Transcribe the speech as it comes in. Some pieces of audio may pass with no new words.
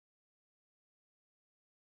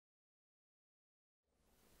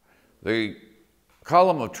The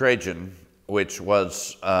column of Trajan, which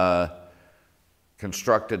was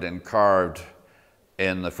constructed and carved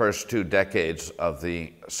in the first 2 decades of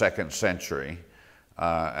the 2nd century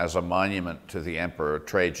as a monument to the Emperor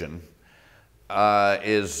Trajan,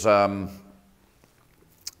 is the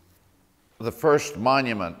first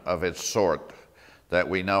monument of its sort that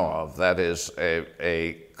we know of. That is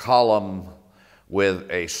a column with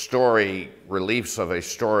a story, reliefs of a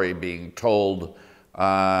story being told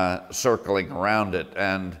circling around it.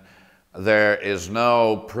 And there is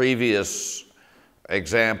no previous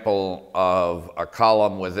example of a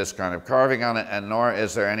column with this kind of carving on it, and nor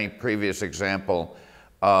is there any previous example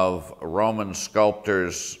of Roman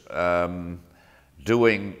sculptors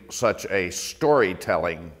doing such a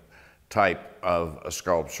storytelling type of a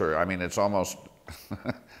sculpture. I mean, it's almost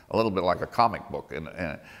a little bit like a comic book in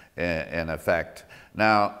effect.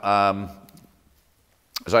 Now,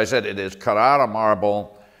 as I said, it is Carrara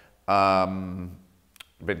marble,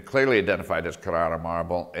 been clearly identified as Carrara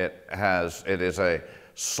marble. It is a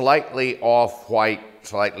slightly off-white,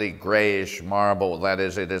 slightly grayish marble. That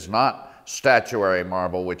is, it is not statuary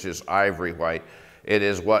marble, which is ivory white. It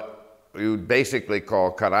is what you would basically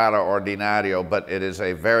call Carrara ordinario, but it is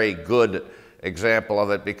a very good example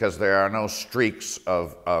of it because there are no streaks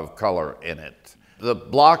of color in it. The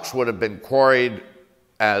blocks would have been quarried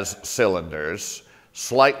as cylinders,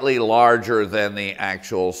 slightly larger than the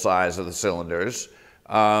actual size of the cylinders,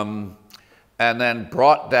 and then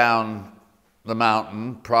brought down the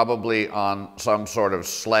mountain, probably on some sort of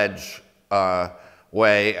sledge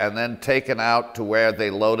way, and then taken out to where they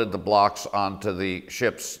loaded the blocks onto the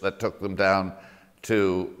ships that took them down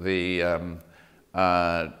to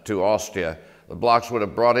to Ostia. The blocks would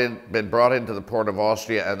have been brought into the port of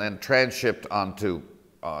Ostia and then transshipped onto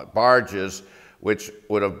barges, which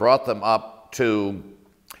would have brought them up to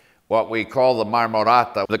what we call the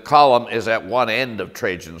Marmorata. The column is at one end of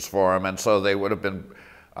Trajan's Forum, and so they would have been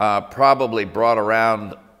probably brought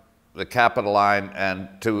around the Capitoline and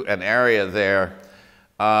to an area there,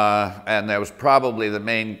 and there was probably the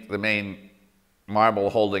main marble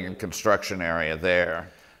holding and construction area there.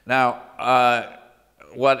 Now,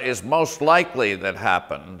 what is most likely that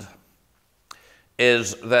happened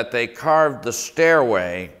is that they carved the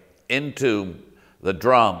stairway into the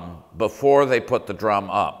drum before they put the drum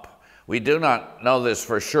up. We do not know this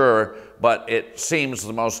for sure, but it seems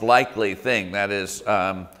the most likely thing. That is,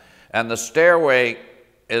 and the stairway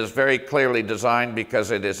is very clearly designed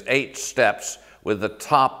because it is 8 steps, with the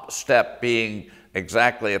top step being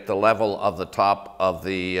exactly at the level of the top of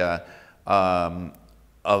the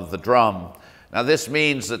drum. Now, this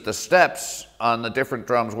means that the steps on the different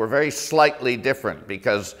drums were very slightly different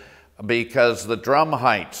because the drum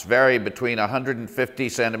heights vary between 150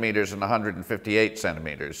 centimeters and 158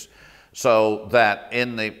 centimeters. So that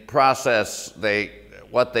in the process,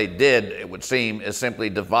 what they did, it would seem, is simply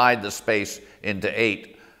divide the space into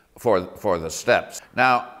 8 for the steps.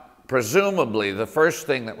 Now, presumably, the first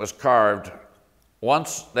thing that was carved,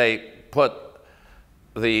 once they put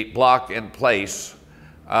the block in place,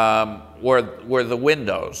 were the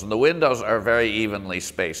windows, and the windows are very evenly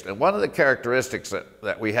spaced. And one of the characteristics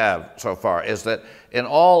that we have so far is that in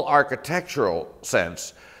all architectural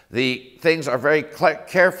sense, the things are very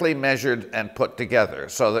carefully measured and put together,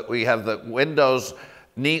 so that we have the windows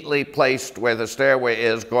neatly placed where the stairway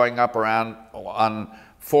is, going up around on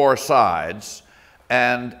 4 sides.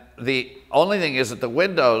 And the only thing is that the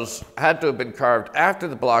windows had to have been carved after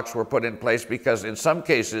the blocks were put in place, because in some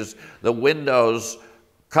cases the windows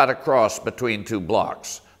cut across between 2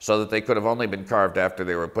 blocks, so that they could have only been carved after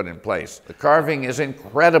they were put in place. The carving is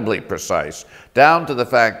incredibly precise, down to the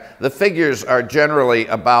fact the figures are generally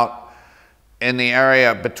about in the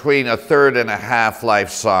area between 1/3 and 1/2 life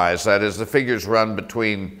size. That is, the figures run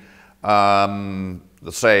between,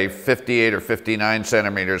 let's say, 58 or 59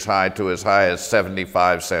 centimeters high to as high as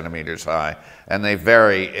 75 centimeters high, and they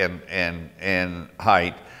vary in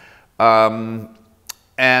height.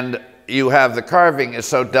 And you have the carving is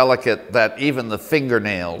so delicate that even the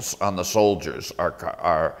fingernails on the soldiers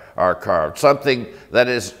are carved, something that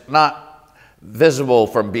is not visible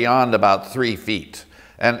from beyond about 3 feet.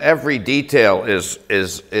 And every detail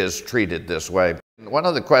is treated this way. One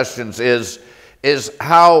of the questions is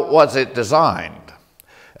how was it designed?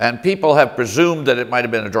 And people have presumed that it might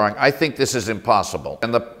have been a drawing. I think this is impossible.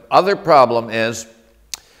 And the other problem is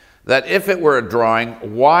that if it were a drawing,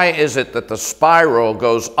 why is it that the spiral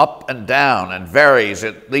goes up and down and varies?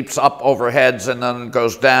 It leaps up over heads and then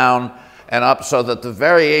goes down and up, so that the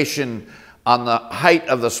variation on the height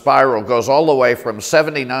of the spiral goes all the way from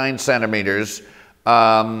 79 centimeters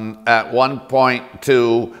at one point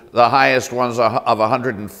to the highest ones of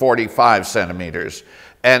 145 centimeters.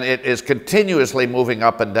 And it is continuously moving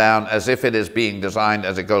up and down as if it is being designed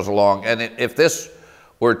as it goes along. And if this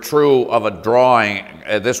were true of a drawing,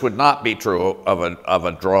 this would not be true of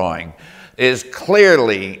a drawing. It is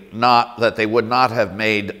clearly not that they would not have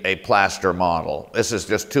made a plaster model. This is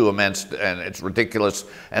just too immense and it's ridiculous.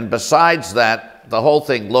 And besides that, the whole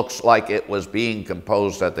thing looks like it was being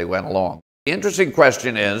composed as they went along. The interesting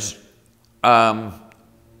question is how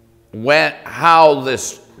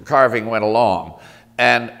this carving went along.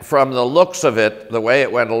 And from the looks of it, the way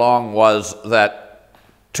it went along was that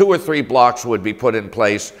 2 or 3 blocks would be put in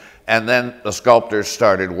place and then the sculptors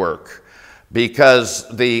started work. Because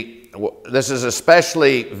this is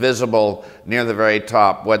especially visible near the very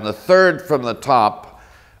top. When the third from the top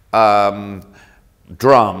drum,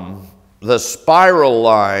 the spiral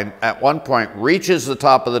line at one point reaches the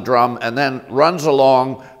top of the drum and then runs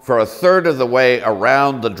along for a third of the way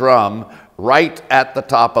around the drum, right at the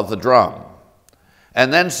top of the drum.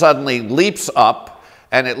 And then suddenly leaps up,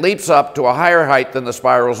 and it leaps up to a higher height than the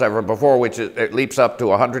spirals ever before, which it leaps up to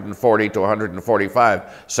 140 to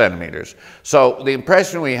 145 centimeters. So the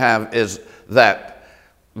impression we have is that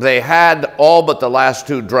they had all but the last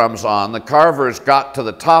 2 drums on. The carvers got to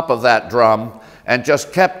the top of that drum and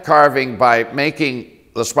just kept carving by making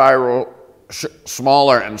the spiral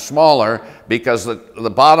smaller and smaller because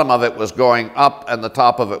the bottom of it was going up and the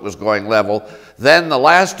top of it was going level. Then the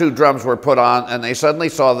last 2 drums were put on and they suddenly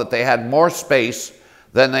saw that they had more space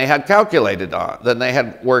than they had calculated on, than they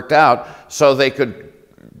had worked out, so they could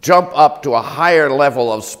jump up to a higher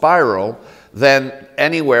level of spiral than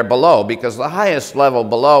anywhere below, because the highest level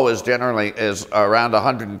below is generally around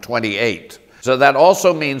 128. So that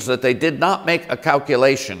also means that they did not make a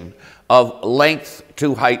calculation of length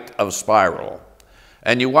to height of spiral.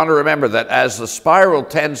 And you want to remember that as the spiral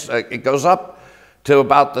tends, it goes up to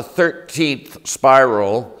about the 13th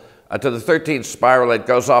spiral. To the 13th spiral, it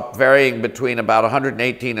goes up varying between about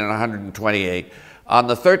 118 and 128. On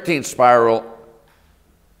the 13th spiral,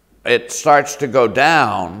 it starts to go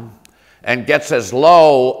down and gets as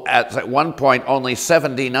low as at one point only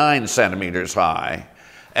 79 centimeters high.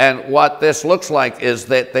 And what this looks like is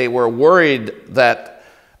that they were worried that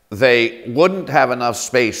they wouldn't have enough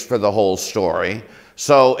space for the whole story.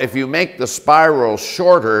 So if you make the spiral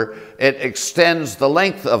shorter, it extends the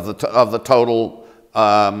length of the total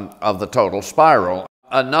spiral.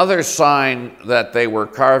 Another sign that they were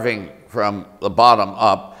carving from the bottom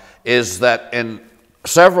up is that in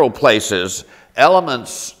several places,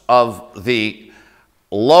 elements of the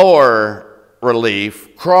lower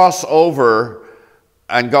relief cross over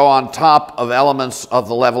and go on top of elements of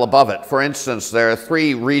the level above it. For instance, there are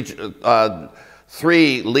three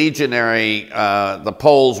legionary, the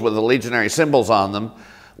poles with the legionary symbols on them,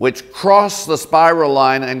 which cross the spiral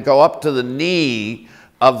line and go up to the knee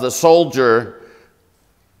of the soldier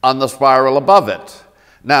on the spiral above it.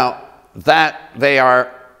 Now, that they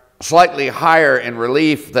are slightly higher in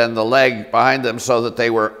relief than the leg behind them, so that they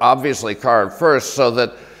were obviously carved first, so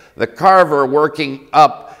that the carver working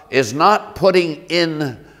up is not putting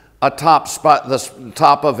in a the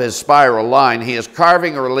top of his spiral line. He is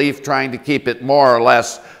carving a relief, trying to keep it more or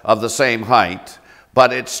less of the same height,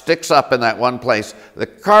 but it sticks up in that one place. The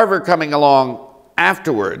carver coming along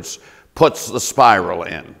afterwards puts the spiral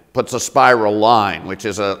in, puts a spiral line, which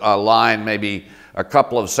is a line maybe a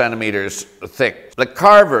couple of centimeters thick. The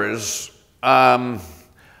carvers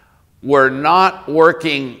were not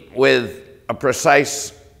working with a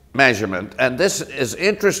precise measurement, and this is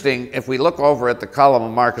interesting if we look over at the column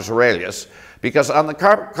of Marcus Aurelius, because on the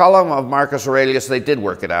column of Marcus Aurelius they did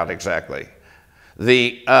work it out exactly.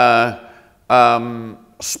 The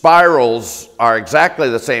spirals are exactly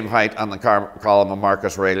the same height on the column of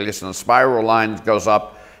Marcus Aurelius, and the spiral line goes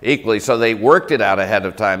up equally, so they worked it out ahead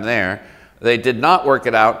of time there. They did not work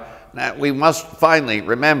it out. Now, we must finally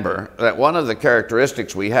remember that one of the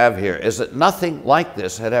characteristics we have here is that nothing like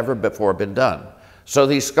this had ever before been done. So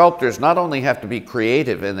these sculptors not only have to be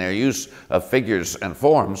creative in their use of figures and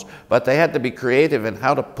forms, but they had to be creative in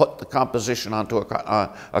how to put the composition onto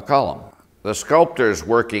a column. The sculptors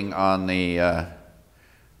working on the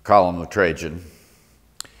column of Trajan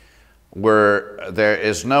there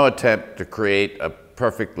is no attempt to create a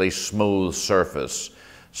perfectly smooth surface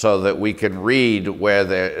so that we can read where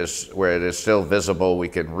it is still visible. We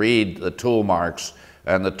can read the tool marks,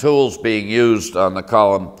 and the tools being used on the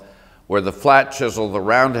column were the flat chisel, the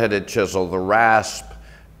round-headed chisel, the rasp,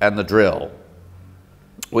 and the drill.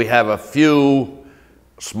 We have a few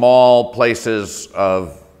small places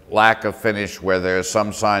of lack of finish where there are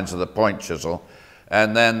some signs of the point chisel,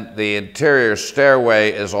 and then the interior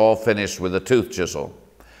stairway is all finished with a tooth chisel.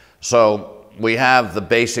 So we have the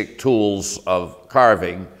basic tools of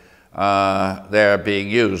carving there being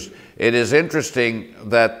used. It is interesting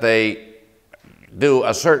that they do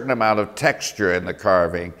a certain amount of texture in the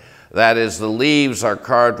carving. That is, the leaves are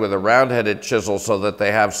carved with a round-headed chisel so that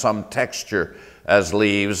they have some texture as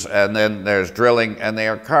leaves, and then there's drilling, and they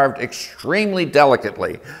are carved extremely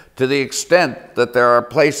delicately, to the extent that there are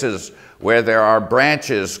places where there are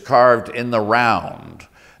branches carved in the round,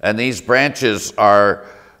 and these branches are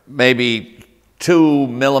maybe 2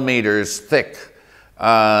 millimeters thick.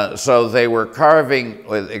 So they were carving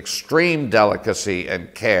with extreme delicacy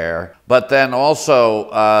and care, but then also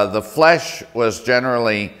the flesh was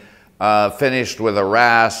generally finished with a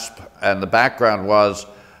rasp, and the background was,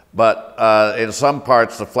 but in some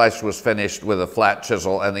parts the flesh was finished with a flat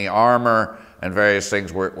chisel, and the armor and various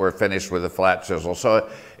things were finished with a flat chisel. So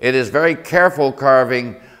it is very careful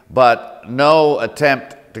carving, but no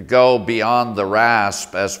attempt to go beyond the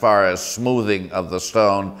rasp as far as smoothing of the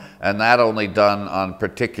stone, and that only done on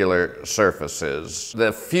particular surfaces.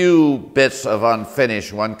 The few bits of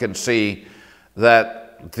unfinished, one can see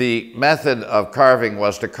that the method of carving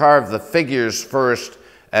was to carve the figures first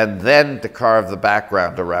and then to carve the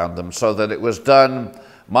background around them, so that it was done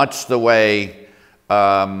much the way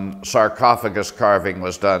sarcophagus carving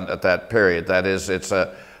was done at that period. That is, it's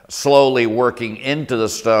a slowly working into the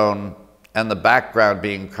stone and the background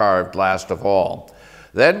being carved last of all.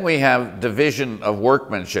 Then we have division of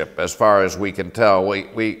workmanship as far as we can tell.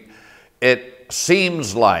 It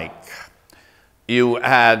seems like you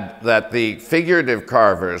had that the figurative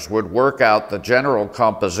carvers would work out the general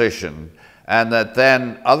composition, and that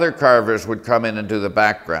then other carvers would come in and do the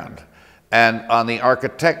background. And on the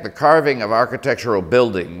carving of architectural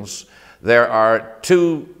buildings, there are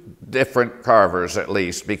 2 different carvers at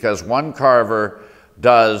least, because one carver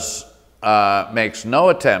makes no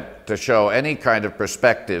attempt to show any kind of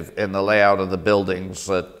perspective in the layout of the buildings,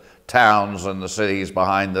 the towns and the cities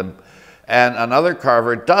behind them, and another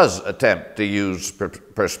carver does attempt to use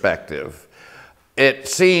perspective. It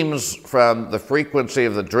seems from the frequency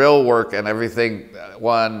of the drill work and everything,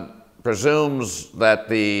 one presumes that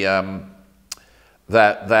the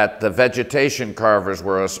vegetation carvers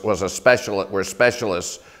were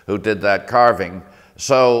specialists who did that carving.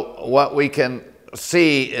 So what we can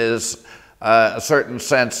see is a certain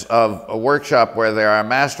sense of a workshop where there are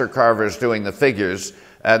master carvers doing the figures,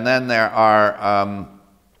 and then there are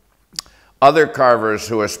other carvers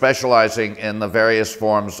who are specializing in the various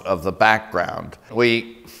forms of the background.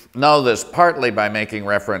 We know this partly by making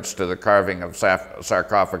reference to the carving of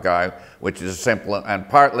sarcophagi, which is simple, and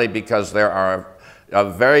partly because there are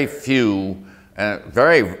very few,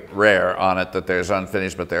 very rare on it that there's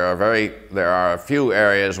unfinished, but there are a few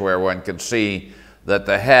areas where one can see that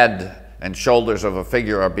the head and shoulders of a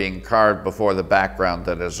figure are being carved before the background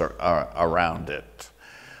that is around it.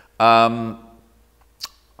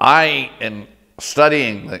 I, in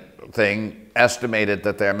studying the thing, estimated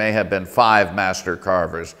that there may have been 5 master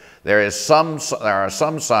carvers. There are some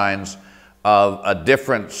signs of a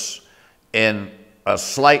difference a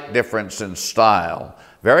slight difference in style.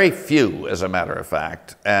 Very few, as a matter of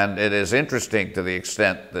fact, and it is interesting to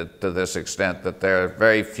this extent that there are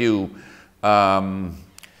very few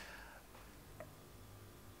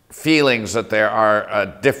feelings that there are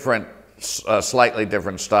a slightly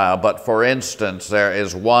different style. But for instance, there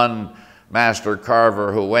is one master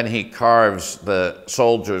carver who, when he carves the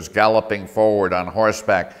soldiers galloping forward on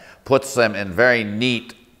horseback, puts them in very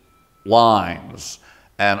neat lines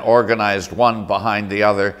and organized one behind the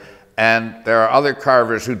other. And there are other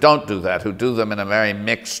carvers who don't do that, who do them in a very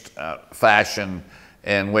mixed fashion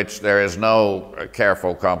in which there is no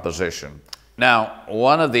careful composition. Now,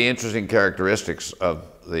 one of the interesting characteristics of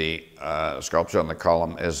the sculpture on the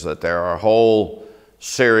column is that there are a whole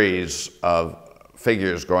series of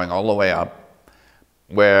figures going all the way up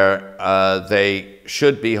where they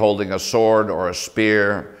should be holding a sword or a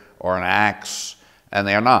spear or an axe, and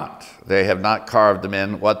they are not. They have not carved them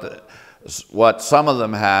in. What some of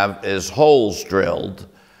them have is holes drilled,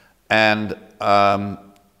 and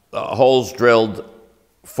holes drilled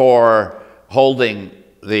for holding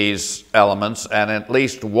these elements, and at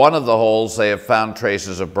least one of the holes they have found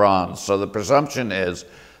traces of bronze. So the presumption is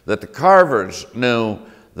that the carvers knew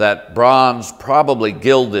that bronze, probably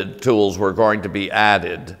gilded tools, were going to be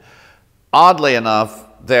added. Oddly enough,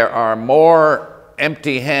 there are more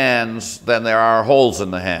empty hands than there are holes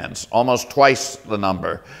in the hands, almost twice the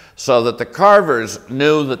number, so that the carvers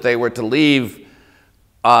knew that they were to leave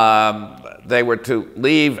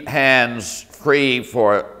hands free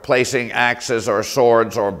for placing axes or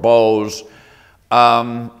swords or bows,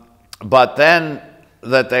 But then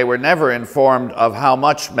that they were never informed of how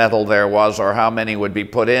much metal there was or how many would be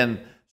put in